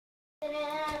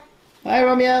Hi,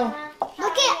 Romeo.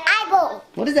 Look at eyeball.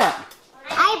 What is that?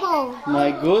 Eyeball. My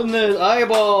goodness,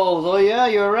 eyeballs. Oh yeah,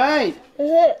 you're right.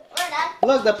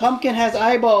 Look, the pumpkin has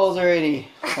eyeballs already.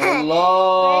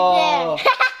 Hello.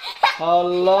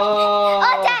 Hello.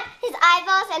 Oh, Dad, his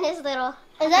eyeballs and his little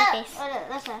face.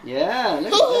 Yeah, look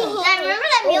at that. Dad, remember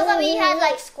that meal that we had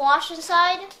like squash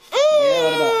inside? Yeah,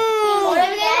 what about? Or are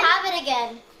we gonna have it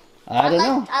again? I don't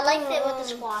know. I liked it with the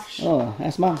squash. Oh,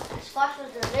 ask Mom. The squash was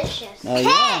delicious. Oh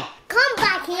yeah. Come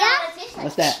back here.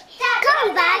 What's that?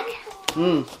 Come back.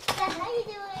 Hmm. Dad, how you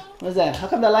doing? What's that? How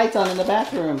come the light's on in the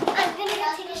bathroom? I'm gonna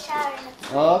go take a shower.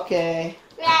 Okay.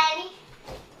 Ready?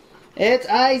 It's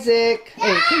Isaac.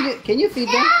 Hey, can you feed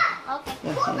them? Okay.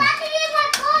 Yeah, Put yeah. battery in my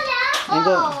car now. And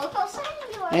go, Oh, go sign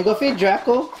the door. and go feed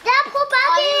Draco. Dad, put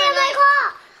battery in my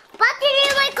car. Battery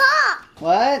in my car.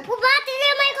 What? Put battery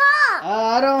in my car.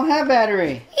 I don't have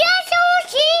battery. Yeah, so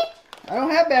see. I don't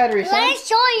have battery, son. Let me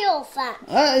show you, son.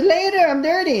 Later, I'm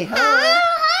dirty. Hold on.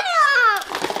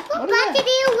 Put What is that?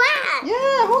 battery in where?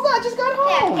 Yeah, hold on, I just got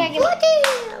home. Here, give me. Put it in.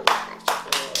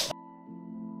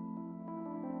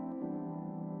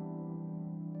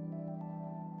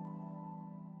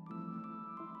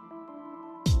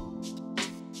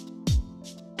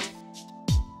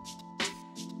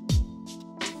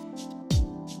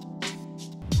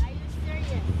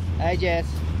 Hi, Jess.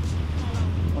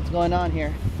 What's going on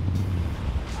here?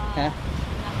 Huh?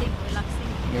 Nothing, relaxing.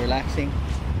 You're relaxing?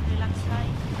 Relax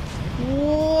time.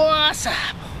 What's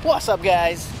up? What's up,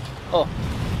 guys? Oh,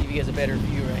 give you guys a better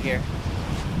view right here.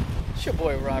 It's your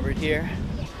boy Robert here.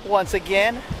 Once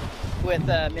again with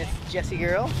Miss Jessie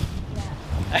girl.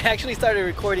 I actually started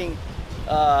recording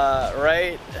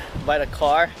right by the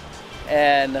car,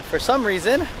 and for some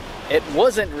reason it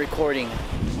wasn't recording.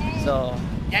 So,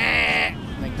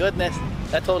 my goodness,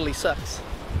 that totally sucks.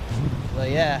 But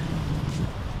yeah,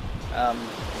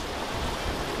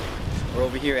 we're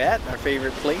over here at our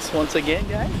favorite place once again,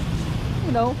 guys.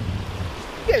 You know,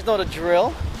 you guys know the drill.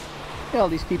 Look at all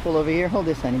these people over here. Hold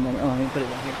this, honey. Oh, let me put it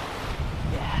down here.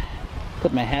 Yeah.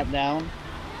 Put my hat down.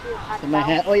 Put my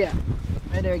hat. Oh yeah,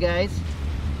 right there, guys.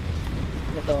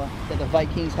 Got the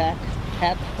Vikings hat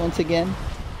once again.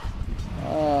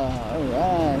 All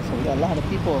right. So we got a lot of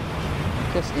people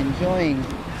just enjoying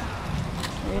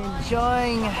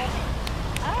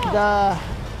the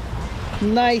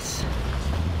nice,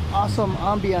 awesome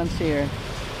ambiance here.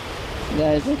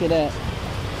 Guys, look at that.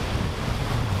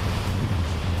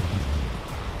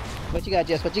 What you got,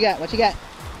 Jess? What you got? What you got?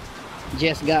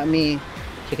 Jess got me.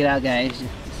 Check it out, guys.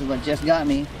 This is what Jess got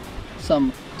me.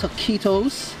 Some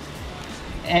taquitos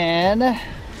and a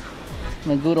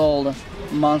good old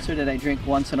monster that I drink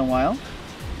once in a while.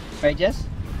 Right, Jess?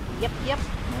 Yep.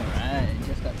 Alright,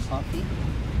 just got coffee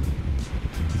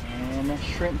and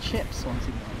shrimp chips once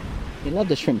again. You love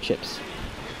the shrimp chips.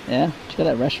 Yeah? Check out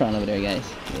that restaurant over there, guys.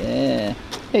 Yeah.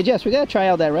 Hey Jess, we gotta try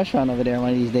out that restaurant over there one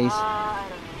of these days. I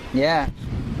don't know. Yeah.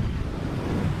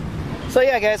 So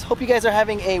yeah, guys, hope you guys are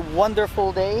having a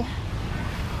wonderful day.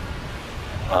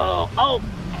 Oh,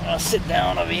 I'll sit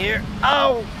down over here.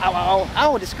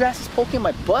 Ow, this grass is poking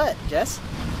my butt, Jess.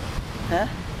 Huh?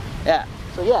 Yeah.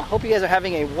 So yeah, hope you guys are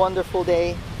having a wonderful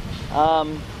day.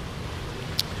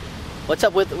 What's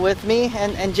up with me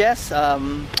and Jess?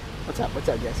 What's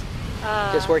up, Jess?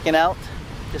 Just working out?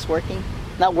 Just working?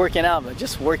 Not working out, but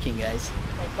just working, guys.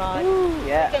 My God. Ooh,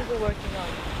 yeah. You can go working out.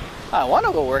 I want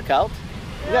to go work out.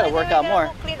 We gotta work out more.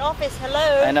 Clean office.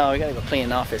 Hello. I know, we gotta go clean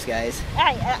an office, guys.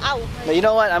 Ow. But you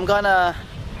know what? I'm gonna,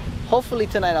 hopefully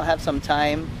tonight I'll have some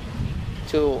time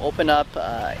to open up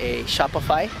a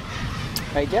Shopify.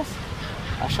 Right, Jess?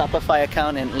 A Shopify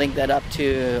account and link that up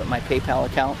to my PayPal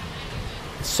account.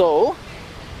 So,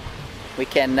 we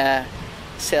can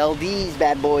sell these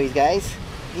bad boys, guys.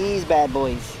 These bad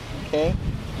boys, okay?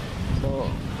 So,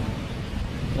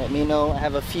 let me know. I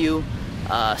have a few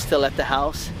still at the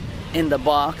house, in the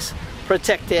box,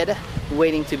 protected,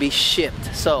 waiting to be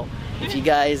shipped. So, if you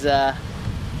guys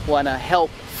want to help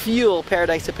fuel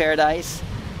Paradise to Paradise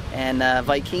and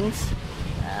Vikings,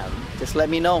 just let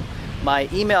me know. My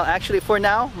email, actually for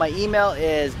now, my email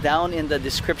is down in the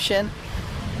description.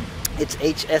 It's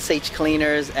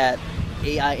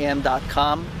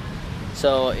hshcleaners@aim.com.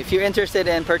 So if you're interested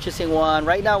in purchasing one,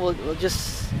 right now we'll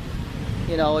just,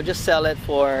 we'll just sell it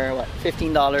for what,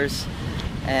 $15,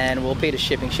 and we'll pay the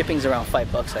shipping. Shipping's around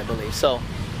 $5, I believe. So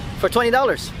for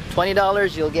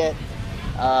 $20 you'll get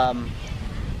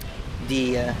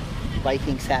the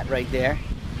Vikings hat right there.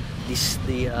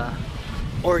 The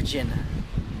origin,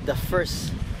 the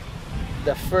first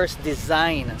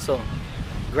design. So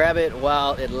grab it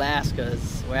while it lasts,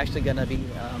 because we're actually gonna be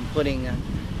putting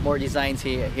more designs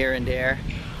here and there.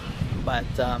 But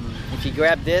if you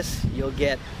grab this, you'll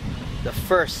get the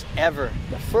first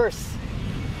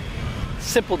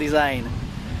simple design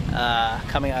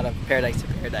coming out of Paradise to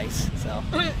Paradise. So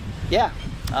yeah,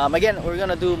 again, we're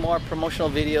gonna do more promotional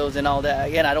videos and all that.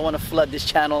 Again, I don't want to flood this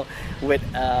channel with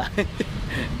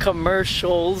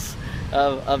commercials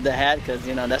of the hat, because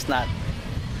you know that's not,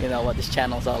 you know, what this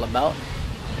channel is all about.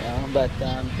 You know, but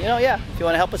you know, yeah, if you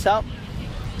want to help us out,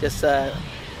 just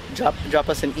drop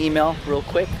us an email real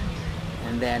quick,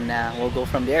 and then we'll go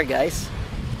from there, guys.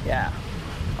 Yeah.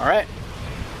 All right.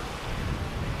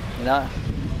 You know,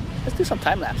 let's do some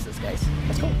time lapses, guys.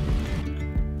 Let's go.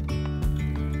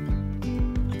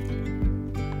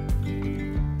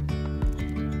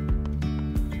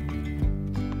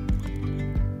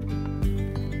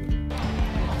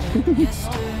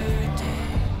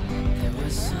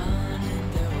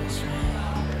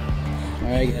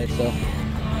 Alright guys, so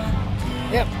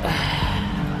yep,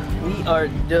 we are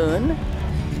done.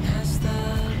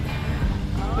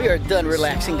 We are done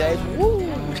relaxing, guys. Woo!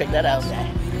 Check that out,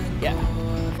 guys. Yeah.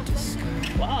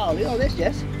 Wow, look at all this,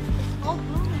 Jess.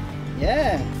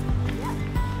 Yeah.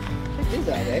 Check this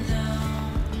out, guys.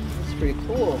 That's pretty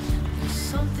cool.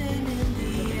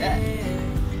 Look at that.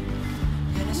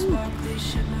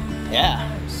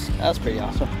 Yeah, that was pretty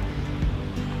awesome.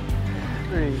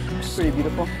 Pretty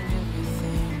beautiful.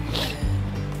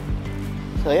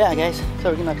 So yeah, guys, so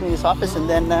we're gonna clean this office and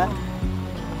then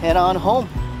head on home,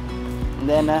 and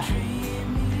then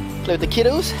play with the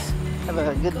kiddos, have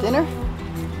a good dinner,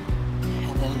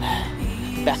 and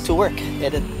then back to work.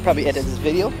 Probably edit this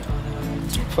video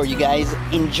for you guys'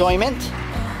 enjoyment.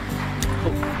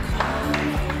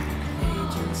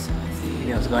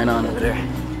 See what's going on over there.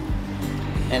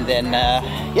 And then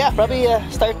yeah, probably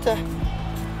start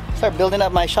building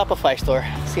up my Shopify store.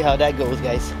 See how that goes,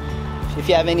 guys. If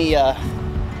you have any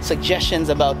suggestions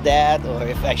about that, or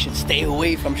if I should stay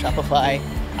away from Shopify,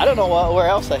 I don't know where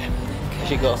else I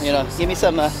should go. You know, give me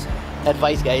some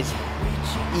advice, guys.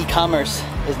 E-commerce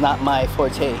is not my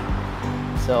forte,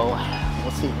 so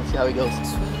we'll see how it goes.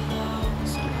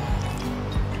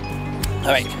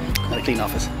 All right, gotta clean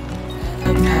office.